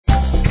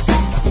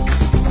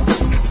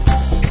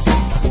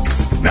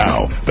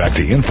back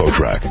to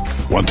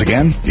InfoTrack. Once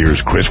again,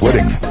 here's Chris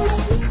Whitting.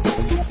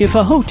 If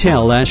a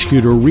hotel asks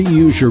you to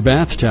reuse your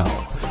bath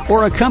towel,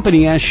 or a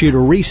company asks you to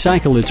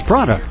recycle its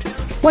product,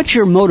 what's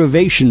your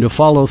motivation to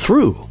follow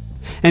through?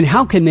 And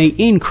how can they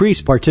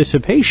increase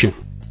participation?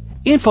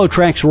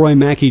 InfoTrack's Roy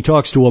Mackey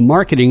talks to a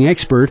marketing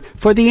expert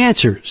for the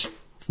answers.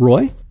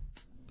 Roy?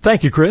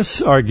 Thank you,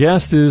 Chris. Our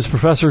guest is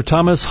Professor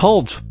Thomas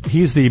Hult.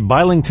 He's the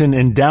Bylington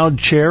Endowed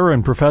Chair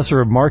and Professor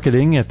of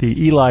Marketing at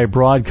the Eli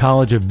Broad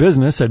College of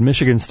Business at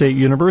Michigan State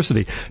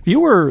University.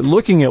 You were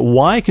looking at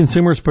why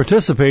consumers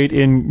participate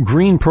in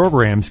green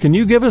programs. Can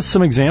you give us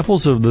some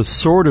examples of the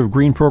sort of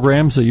green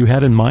programs that you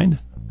had in mind?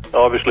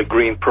 Obviously,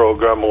 green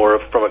program, or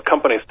from a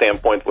company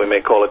standpoint, we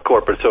may call it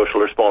corporate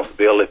social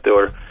responsibility,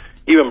 or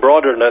even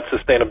broader than that,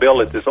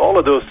 sustainability. So all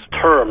of those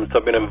terms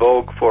have been in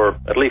vogue for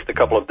at least a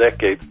couple of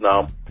decades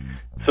now.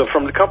 So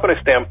from the company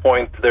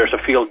standpoint, there's a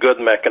feel-good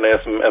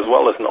mechanism as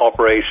well as an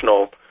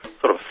operational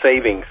sort of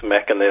savings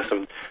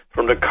mechanism.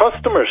 From the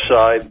customer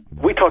side,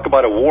 we talk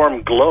about a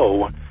warm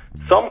glow.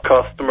 Some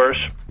customers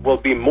will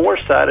be more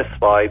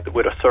satisfied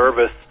with a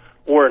service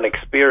or an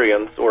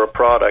experience or a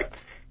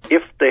product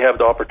if they have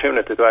the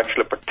opportunity to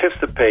actually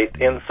participate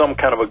in some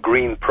kind of a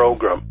green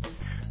program.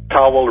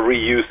 Towel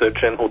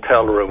reusage in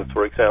hotel rooms,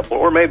 for example,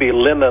 or maybe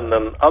linen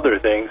and other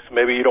things.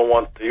 Maybe you don't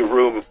want your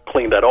room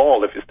cleaned at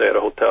all if you stay at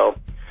a hotel.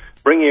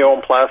 Bringing your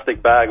own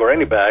plastic bag or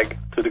any bag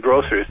to the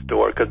grocery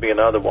store could be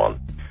another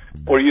one.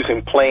 Or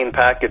using plain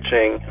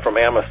packaging from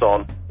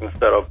Amazon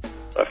instead of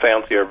a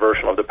fancier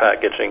version of the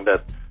packaging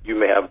that you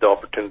may have the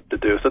opportunity to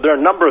do. So there are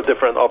a number of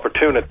different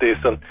opportunities,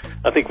 and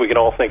I think we can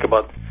all think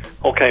about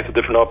all kinds of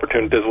different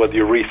opportunities, whether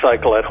you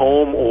recycle at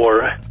home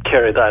or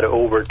carry that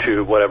over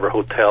to whatever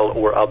hotel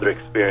or other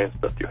experience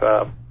that you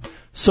have.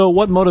 So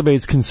what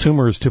motivates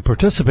consumers to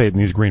participate in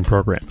these green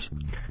programs?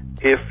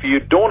 If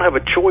you don't have a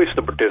choice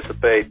to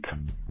participate,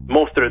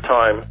 most of the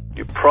time,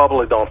 you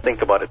probably don't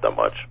think about it that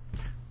much.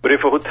 But if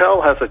a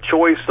hotel has a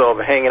choice of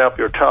hanging up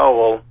your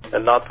towel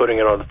and not putting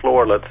it on the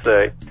floor, let's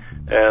say,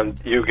 and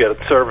you get it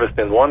serviced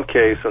in one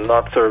case and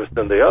not serviced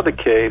in the other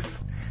case,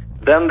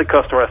 then the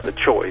customer has the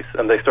choice,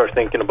 and they start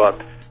thinking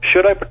about,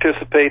 should I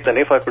participate? And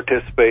if I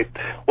participate,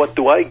 what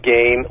do I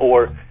gain,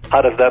 or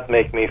how does that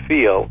make me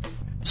feel?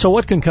 So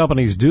what can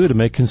companies do to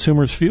make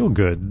consumers feel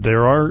good?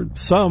 There are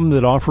some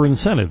that offer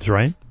incentives,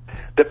 right?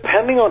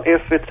 Depending on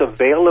if it's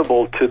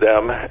available to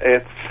them,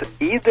 it's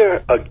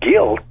either a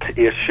guilt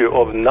issue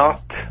of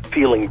not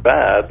feeling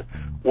bad,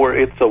 or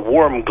it's a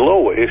warm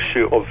glow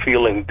issue of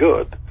feeling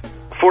good.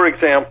 For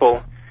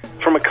example,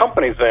 from a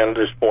company's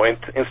vantage point,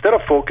 instead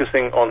of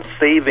focusing on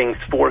savings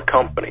for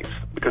companies,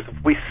 because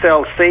if we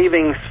sell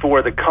savings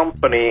for the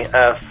company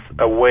as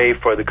a way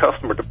for the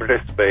customer to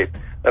participate,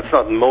 that's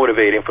not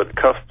motivating for the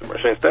customer.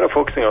 So instead of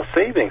focusing on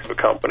savings for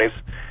companies,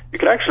 you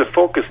can actually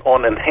focus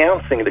on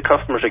enhancing the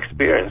customer's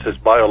experiences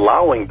by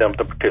allowing them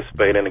to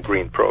participate in a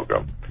green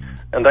program.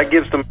 And that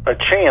gives them a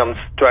chance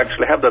to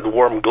actually have that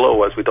warm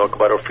glow, as we talk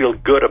about, or feel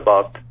good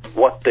about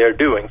what they're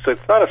doing. So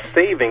it's not a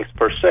savings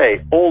per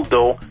se,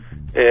 although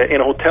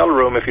in a hotel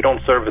room, if you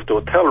don't service the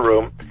hotel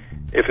room,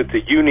 if it's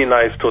a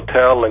unionized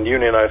hotel and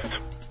unionized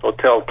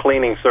hotel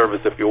cleaning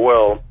service, if you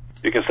will,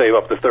 you can save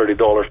up to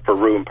 $30 per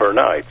room per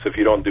night. So if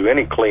you don't do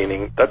any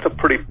cleaning, that's a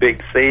pretty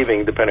big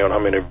saving depending on how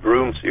many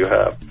rooms you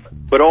have.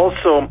 But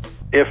also,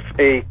 if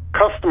a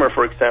customer,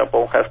 for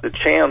example, has the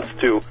chance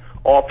to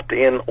opt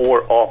in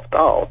or opt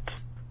out,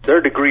 their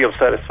degree of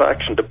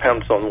satisfaction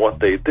depends on what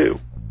they do.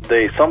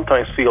 They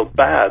sometimes feel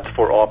bad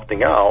for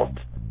opting out,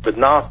 but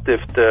not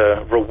if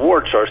the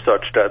rewards are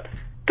such that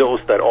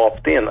those that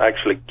opt in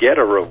actually get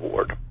a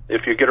reward.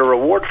 If you get a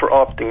reward for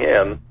opting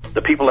in,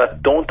 the people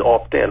that don't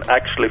opt in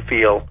actually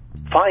feel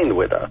fine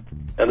with that.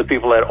 And the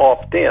people that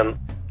opt in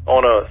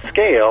on a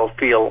scale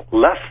feel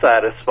less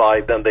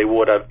satisfied than they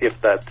would have if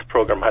that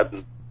program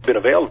hadn't been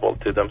available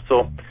to them.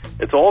 So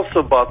it's also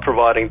about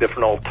providing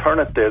different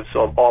alternatives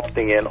of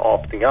opting in,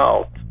 opting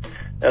out.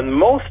 And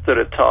most of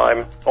the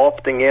time,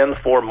 opting in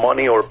for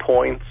money or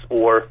points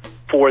or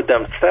for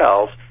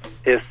themselves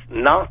is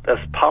not as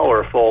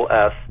powerful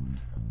as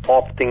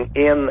opting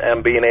in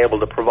and being able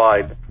to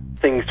provide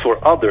things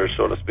for others,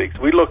 so to speak.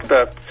 So we looked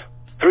at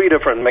 3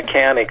 different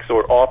mechanics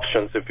or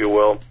options, if you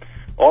will.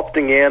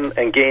 Opting in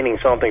and gaining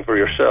something for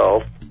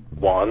yourself,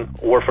 1,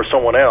 or for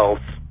someone else,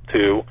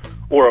 2,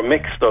 or a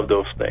mix of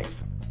those things.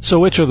 So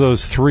which of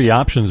those 3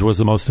 options was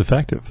the most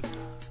effective?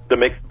 The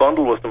mixed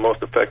bundle was the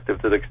most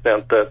effective to the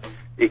extent that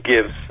it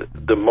gives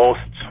the most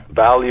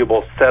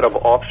valuable set of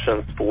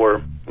options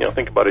for,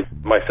 think about it,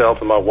 myself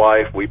and my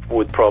wife, we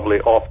would probably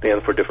opt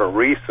in for different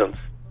reasons.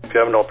 If you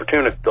have an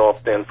opportunity to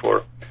opt in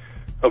for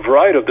a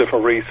variety of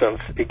different reasons,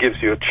 it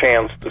gives you a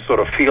chance to sort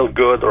of feel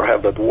good or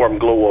have that warm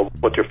glow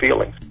of what you're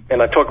feeling.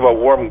 And I talk about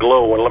warm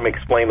glow, and let me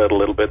explain that a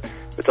little bit.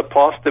 It's a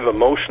positive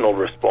emotional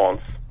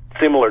response,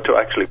 similar to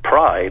actually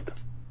pride,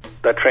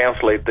 that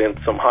translates into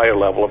some higher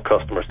level of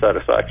customer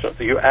satisfaction.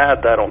 So you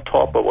add that on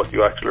top of what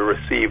you actually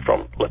receive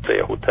from, let's say,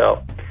 a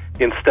hotel.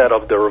 instead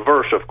of the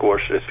reverse, of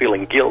course, is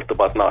feeling guilt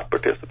about not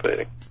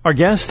participating. Our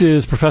guest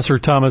is Professor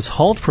Thomas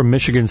Hult from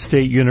Michigan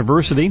State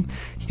University.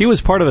 He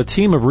was part of a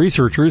team of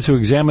researchers who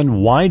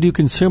examined why do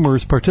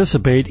consumers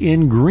participate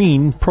in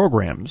green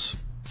programs.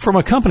 From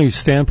a company's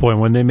standpoint,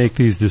 when they make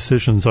these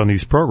decisions on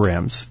these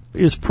programs,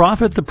 is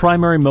profit the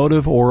primary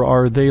motive, or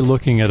are they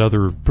looking at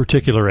other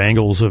particular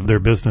angles of their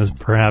business,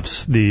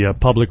 perhaps the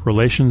public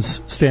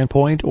relations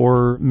standpoint,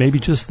 or maybe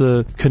just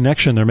the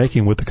connection they're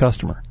making with the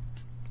customer?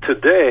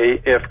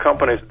 Today, if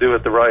companies do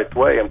it the right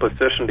way and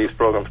position these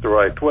programs the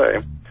right way,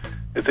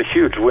 it's a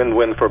huge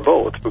win-win for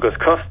both, because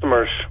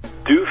customers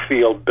do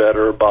feel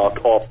better about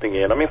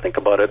opting in. I mean, think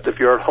about it. If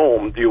you're at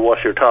home, do you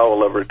wash your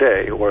towel every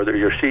day or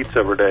your sheets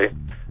every day?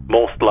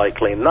 Most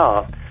likely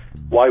not.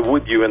 Why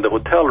would you in the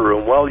hotel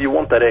room? Well, you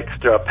want that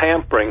extra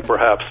pampering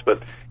perhaps,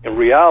 but in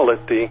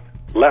reality,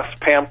 less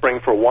pampering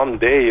for one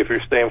day if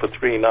you're staying for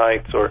 3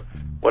 nights or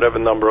whatever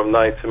number of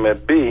nights it may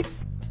be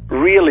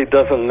really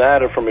doesn't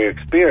matter from your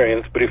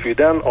experience. But if you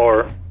then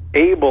are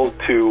able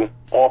to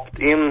opt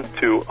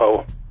into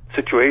a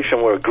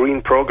situation where a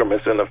green program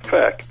is in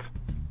effect,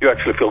 you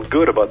actually feel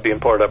good about being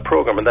part of that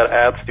program, and that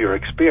adds to your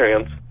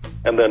experience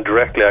and then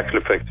directly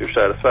actually affects your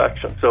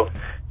satisfaction. So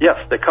yes,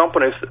 the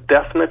companies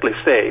definitely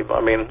save. I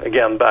mean,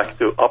 again, back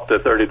to up to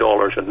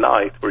 $30 a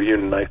night for a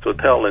unionized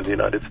hotel in the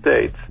United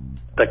States.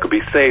 That could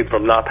be saved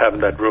from not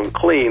having that room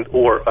cleaned,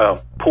 or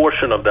a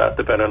portion of that,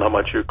 depending on how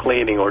much you're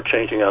cleaning or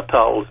changing out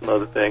towels and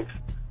other things.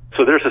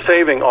 So there's a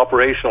saving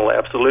operational,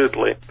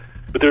 absolutely.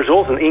 But there's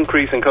also an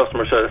increase in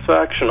customer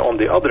satisfaction on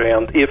the other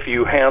hand if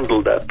you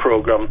handle that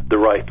program the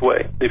right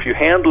way. If you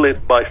handle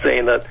it by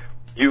saying that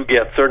you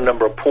get a certain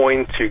number of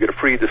points, you get a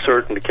free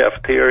dessert in the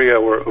cafeteria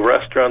or a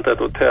restaurant at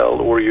the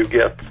hotel, or you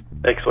get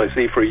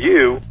XYZ for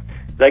you,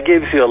 that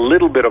gives you a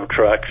little bit of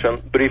traction.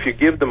 But if you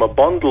give them a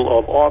bundle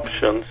of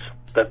options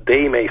that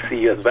they may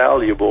see as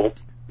valuable,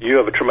 you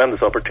have a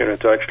tremendous opportunity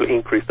to actually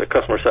increase the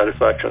customer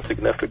satisfaction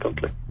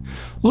significantly.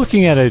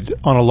 Looking at it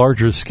on a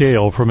larger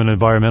scale from an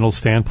environmental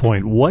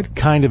standpoint, what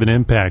kind of an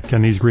impact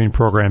can these green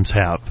programs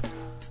have?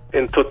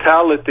 In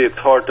totality, it's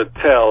hard to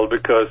tell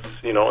because,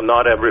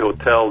 not every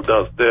hotel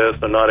does this,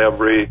 and not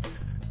every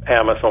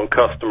Amazon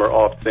customer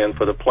opts in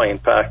for the plain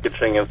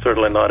packaging, and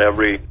certainly not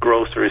every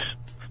grocery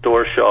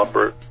store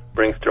shopper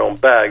brings their own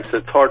bags. So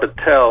it's hard to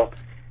tell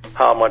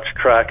how much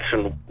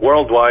traction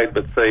worldwide,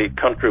 but say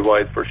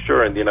countrywide for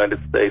sure in the United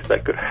States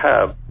that could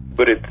have.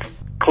 But it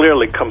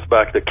clearly comes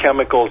back to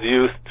chemicals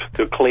used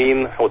to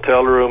clean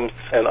hotel rooms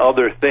and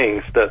other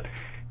things, that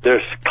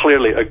there's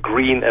clearly a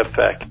green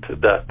effect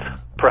that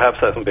perhaps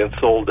hasn't been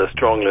sold as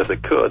strongly as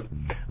it could.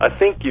 I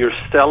think you're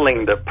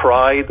selling the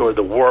pride or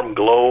the warm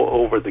glow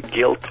over the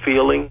guilt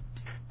feeling,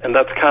 and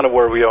that's kind of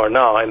where we are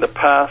now. In the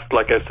past,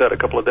 like I said a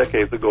couple of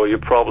decades ago, you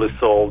probably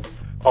sold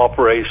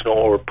operational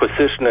or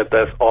position it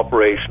as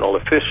operational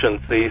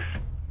efficiencies,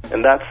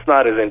 and that's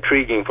not as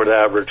intriguing for the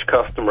average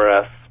customer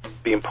as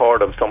being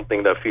part of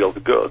something that feels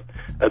good.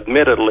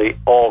 Admittedly,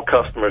 all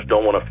customers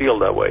don't want to feel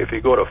that way. If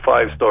you go to a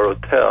 5-star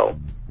hotel,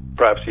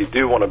 perhaps you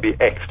do want to be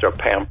extra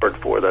pampered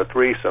for that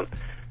reason.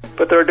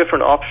 But there are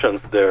different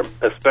options there,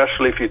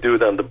 especially if you do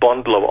then the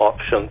bundle of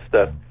options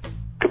that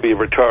could be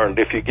returned.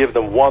 If you give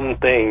them one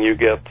thing, you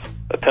get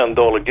a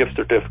 $10 gift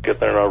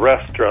certificate in a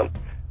restaurant.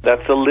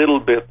 That's a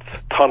little bit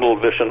tunnel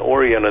vision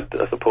oriented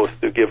as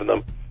opposed to giving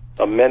them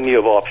a menu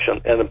of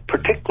options, and in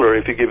particular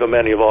if you give a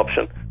menu of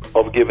options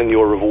of giving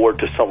your reward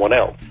to someone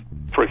else.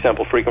 For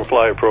example, frequent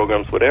flyer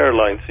programs with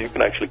airlines, you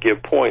can actually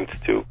give points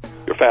to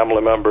your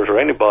family members or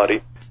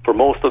anybody. For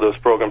most of those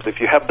programs,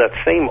 if you have that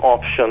same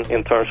option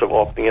in terms of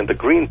opting into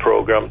green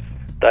programs,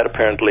 that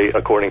apparently,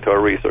 according to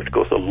our research,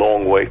 goes a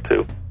long way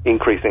to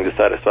increasing the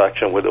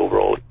satisfaction with the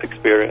overall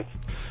experience.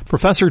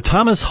 Professor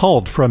Thomas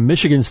Hult from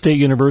Michigan State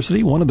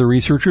University, one of the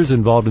researchers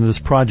involved in this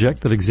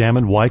project that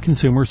examined why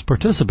consumers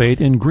participate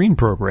in green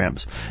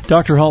programs.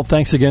 Dr. Hult,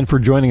 thanks again for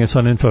joining us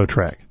on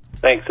InfoTrack.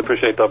 Thanks.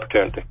 Appreciate the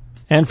opportunity.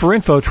 And for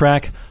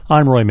InfoTrack,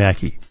 I'm Roy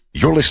Mackey.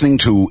 You're listening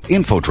to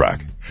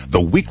InfoTrack, the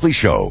weekly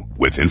show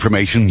with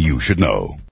information you should know.